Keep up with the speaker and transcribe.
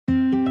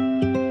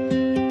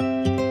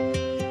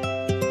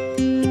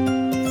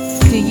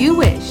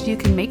you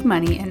can make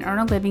money and earn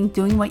a living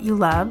doing what you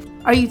love?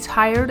 Are you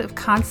tired of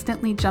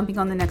constantly jumping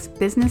on the next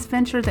business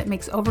venture that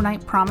makes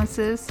overnight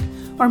promises?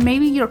 Or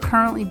maybe you're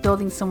currently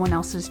building someone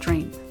else's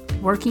dream,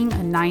 working a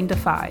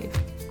 9-to-5.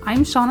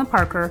 I'm Shauna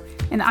Parker,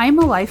 and I'm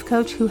a life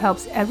coach who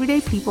helps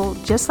everyday people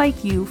just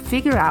like you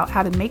figure out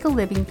how to make a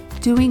living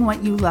doing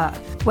what you love,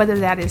 whether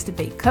that is to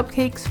bake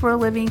cupcakes for a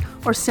living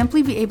or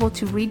simply be able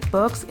to read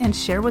books and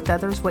share with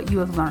others what you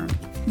have learned.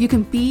 You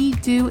can be,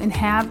 do, and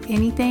have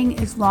anything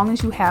as long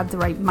as you have the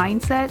right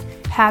mindset,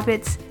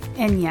 habits,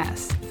 and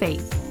yes,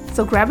 faith.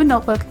 So grab a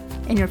notebook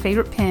and your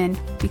favorite pen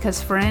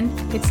because, friend,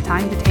 it's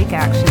time to take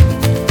action.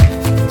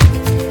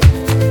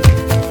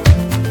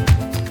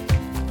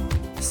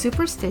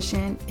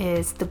 Superstition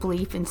is the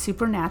belief in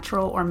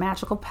supernatural or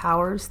magical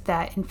powers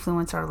that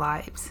influence our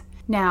lives.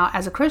 Now,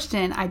 as a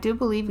Christian, I do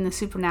believe in the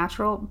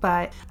supernatural,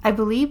 but I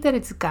believe that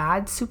it's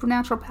God's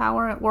supernatural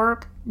power at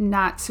work,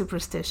 not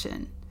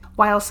superstition.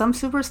 While some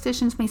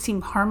superstitions may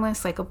seem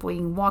harmless, like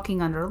avoiding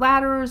walking under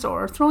ladders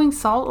or throwing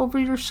salt over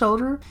your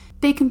shoulder,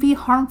 they can be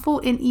harmful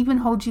and even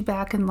hold you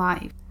back in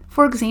life.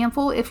 For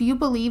example, if you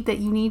believe that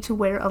you need to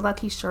wear a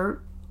lucky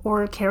shirt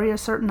or carry a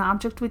certain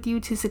object with you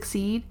to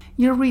succeed,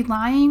 you're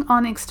relying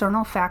on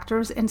external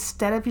factors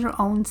instead of your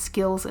own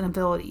skills and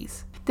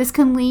abilities. This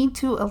can lead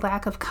to a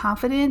lack of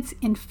confidence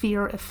and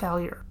fear of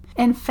failure.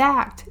 In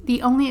fact,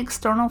 the only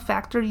external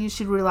factor you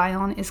should rely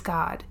on is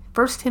God.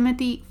 1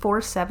 Timothy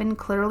 4:7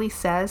 clearly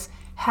says,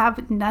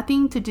 "Have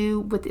nothing to do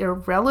with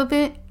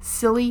irrelevant,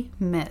 silly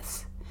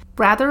myths.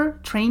 Rather,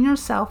 train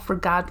yourself for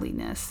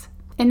godliness."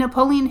 In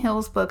Napoleon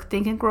Hill's book,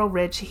 Think and Grow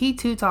Rich, he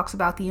too talks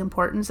about the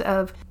importance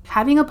of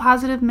having a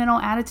positive mental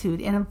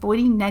attitude and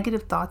avoiding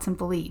negative thoughts and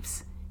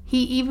beliefs.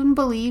 He even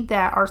believed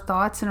that our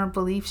thoughts and our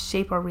beliefs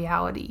shape our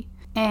reality,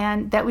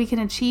 and that we can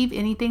achieve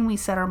anything we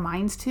set our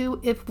minds to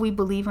if we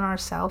believe in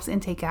ourselves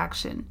and take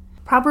action.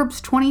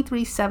 Proverbs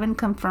 23:7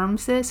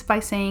 confirms this by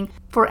saying,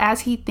 "For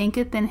as he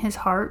thinketh in his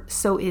heart,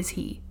 so is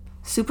he."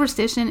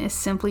 Superstition is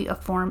simply a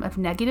form of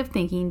negative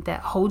thinking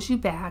that holds you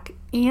back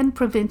and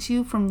prevents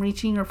you from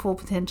reaching your full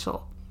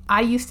potential.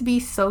 I used to be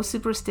so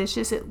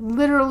superstitious, it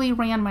literally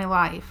ran my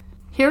life.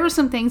 Here are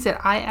some things that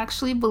I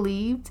actually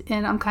believed,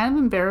 and I'm kind of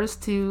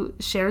embarrassed to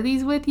share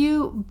these with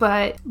you,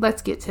 but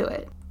let's get to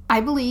it. I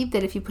believed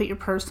that if you put your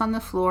purse on the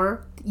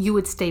floor, you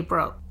would stay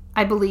broke.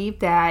 I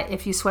believed that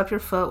if you swept your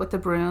foot with a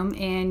broom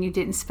and you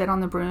didn't spit on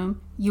the broom,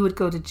 you would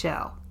go to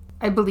jail.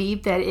 I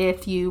believed that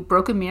if you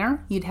broke a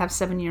mirror, you'd have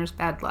 7 years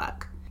bad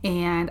luck.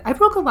 And I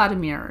broke a lot of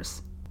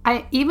mirrors.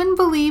 I even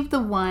believed the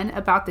one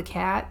about the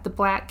cat, the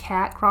black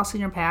cat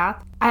crossing your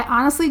path. I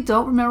honestly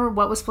don't remember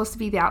what was supposed to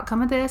be the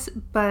outcome of this,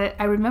 but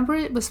I remember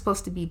it was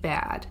supposed to be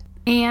bad.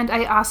 And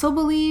I also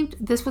believed,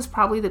 this was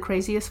probably the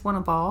craziest one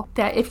of all,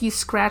 that if you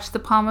scratched the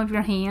palm of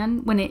your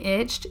hand when it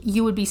itched,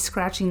 you would be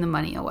scratching the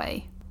money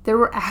away. There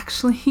were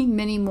actually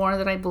many more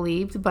that I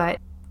believed, but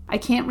I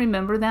can't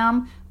remember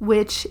them,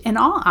 which in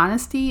all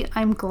honesty,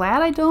 I'm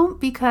glad I don't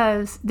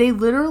because they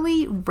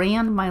literally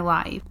ran my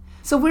life.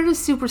 So where does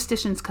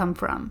superstitions come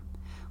from?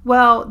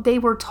 Well, they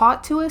were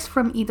taught to us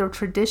from either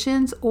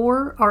traditions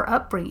or our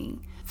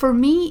upbringing. For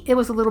me, it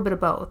was a little bit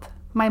of both.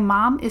 My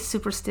mom is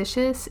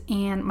superstitious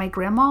and my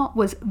grandma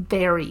was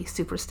very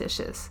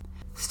superstitious.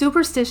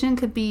 Superstition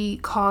could be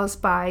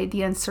caused by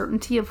the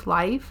uncertainty of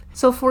life.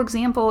 So for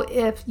example,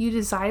 if you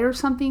desire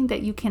something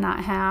that you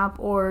cannot have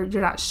or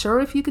you're not sure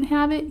if you can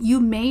have it, you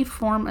may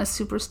form a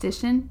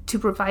superstition to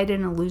provide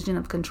an illusion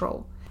of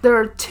control. There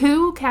are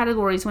two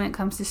categories when it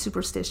comes to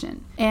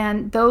superstition.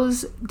 And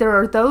there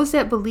are those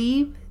that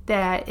believe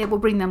that it will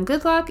bring them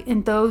good luck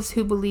and those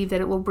who believe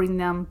that it will bring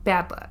them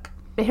bad luck.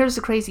 But here's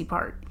the crazy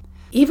part.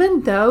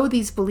 Even though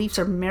these beliefs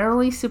are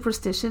merely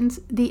superstitions,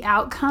 the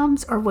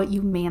outcomes are what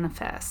you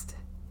manifest.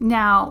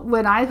 Now,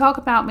 when I talk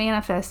about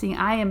manifesting,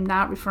 I am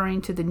not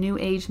referring to the New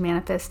Age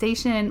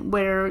manifestation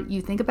where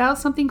you think about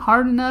something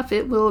hard enough,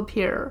 it will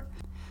appear.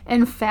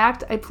 In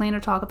fact, I plan to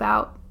talk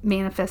about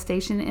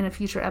manifestation in a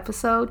future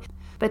episode,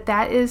 but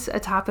that is a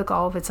topic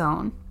all of its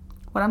own.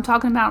 What I'm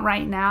talking about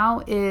right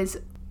now is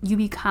you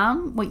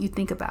become what you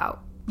think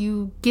about.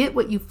 You get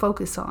what you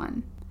focus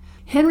on.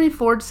 Henry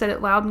Ford said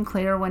it loud and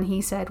clear when he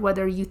said,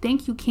 "Whether you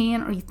think you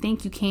can or you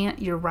think you can't,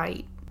 you're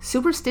right."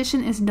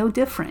 Superstition is no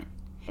different.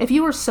 If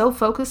you are so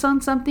focused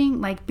on something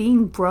like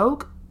being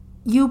broke,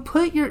 you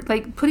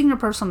putting your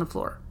purse on the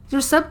floor. Your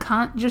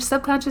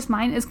subconscious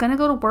mind is going to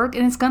go to work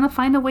and it's going to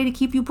find a way to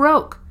keep you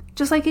broke,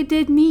 just like it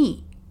did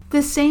me.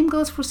 The same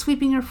goes for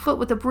sweeping your foot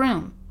with a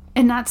broom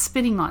and not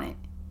spitting on it.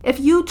 If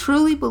you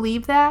truly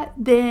believe that,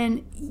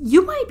 then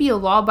you might be a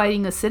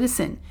law-abiding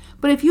citizen.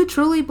 But if you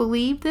truly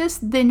believe this,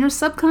 then your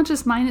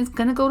subconscious mind is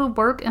going to go to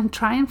work and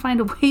try and find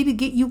a way to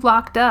get you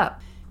locked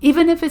up.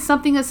 Even if it's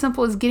something as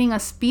simple as getting a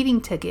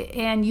speeding ticket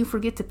and you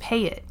forget to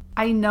pay it.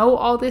 I know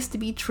all this to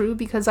be true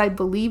because I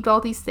believed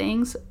all these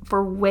things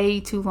for way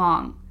too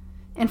long.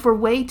 And for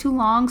way too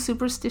long,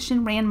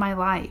 superstition ran my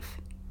life.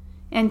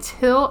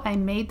 Until I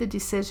made the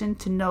decision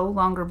to no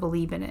longer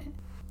believe in it.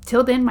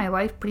 Till then, my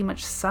life pretty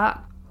much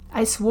sucked.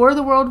 I swore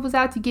the world was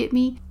out to get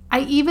me.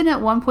 I even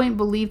at one point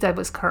believed I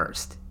was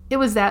cursed. It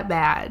was that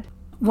bad.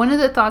 One of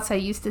the thoughts I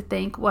used to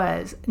think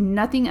was,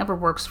 nothing ever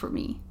works for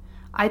me.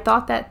 I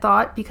thought that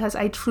thought because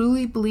I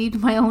truly believed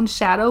my own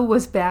shadow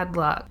was bad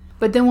luck.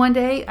 But then one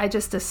day I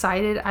just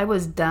decided I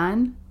was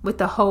done with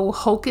the whole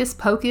hocus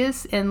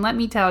pocus, and let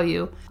me tell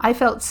you, I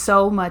felt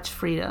so much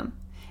freedom.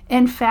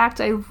 In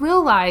fact, I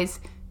realized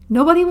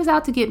nobody was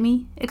out to get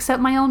me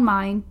except my own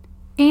mind,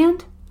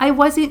 and I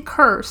wasn't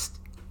cursed.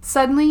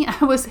 Suddenly,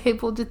 I was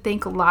able to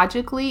think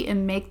logically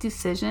and make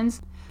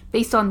decisions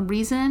based on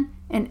reason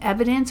and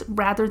evidence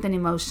rather than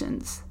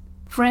emotions.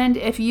 Friend,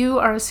 if you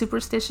are a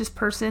superstitious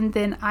person,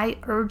 then I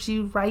urge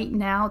you right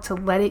now to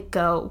let it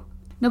go.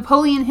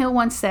 Napoleon Hill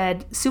once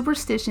said,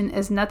 superstition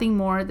is nothing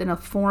more than a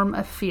form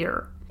of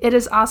fear. It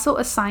is also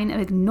a sign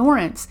of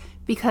ignorance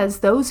because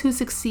those who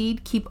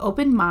succeed keep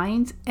open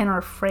minds and are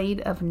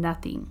afraid of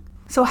nothing.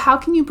 So how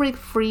can you break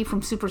free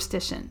from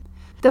superstition?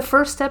 The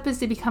first step is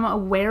to become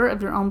aware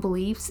of your own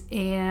beliefs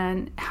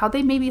and how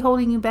they may be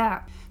holding you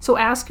back. So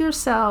ask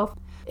yourself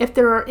if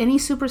there are any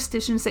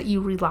superstitions that you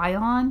rely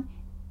on,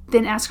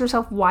 then ask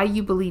yourself why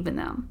you believe in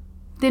them.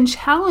 Then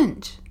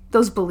challenge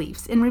those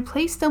beliefs and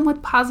replace them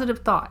with positive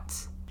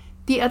thoughts.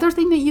 The other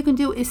thing that you can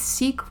do is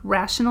seek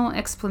rational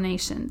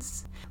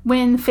explanations.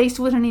 When faced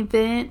with an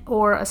event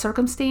or a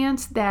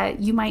circumstance that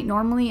you might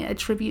normally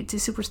attribute to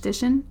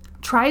superstition,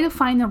 try to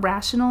find the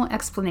rational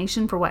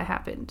explanation for what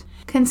happened.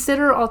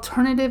 Consider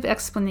alternative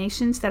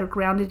explanations that are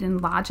grounded in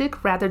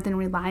logic rather than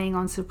relying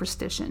on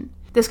superstition.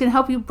 This can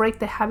help you break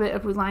the habit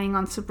of relying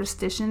on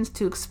superstitions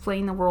to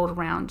explain the world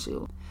around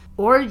you.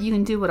 Or you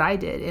can do what I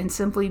did and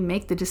simply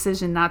make the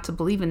decision not to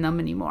believe in them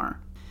anymore.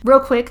 Real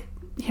quick,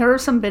 here are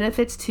some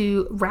benefits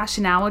to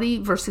rationality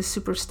versus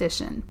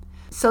superstition.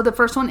 So the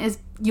first one is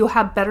you'll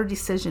have better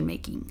decision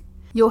making.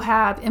 You'll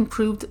have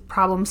improved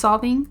problem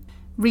solving,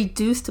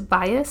 reduced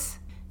bias,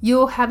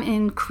 you'll have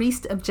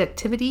increased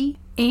objectivity,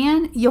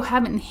 and you'll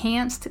have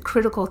enhanced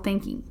critical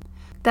thinking.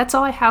 That's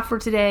all I have for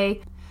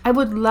today. I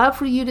would love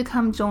for you to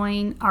come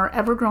join our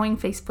ever-growing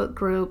Facebook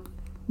group,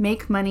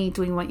 Make Money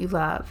Doing What You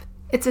Love.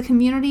 It's a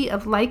community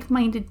of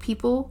like-minded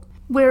people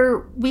where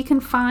we can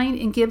find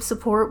and give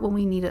support when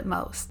we need it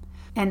most.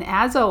 And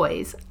as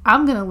always,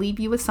 I'm going to leave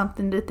you with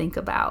something to think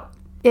about.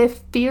 If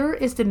fear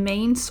is the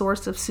main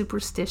source of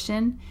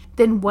superstition,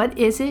 then what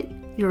is it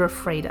you're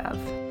afraid of?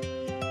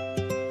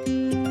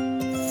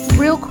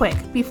 Real quick,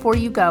 before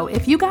you go,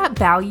 if you got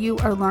value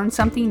or learned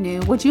something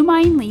new, would you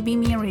mind leaving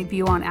me a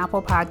review on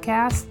Apple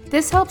Podcasts?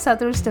 This helps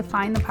others to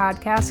find the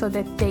podcast so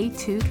that they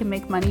too can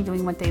make money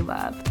doing what they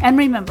love. And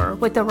remember,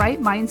 with the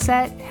right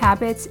mindset,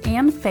 habits,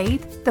 and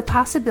faith, the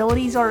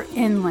possibilities are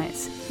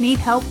endless. Need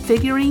help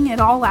figuring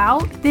it all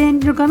out?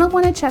 Then you're going to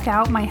want to check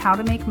out my How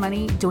to Make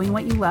Money Doing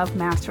What You Love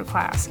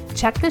masterclass.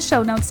 Check the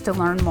show notes to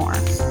learn more.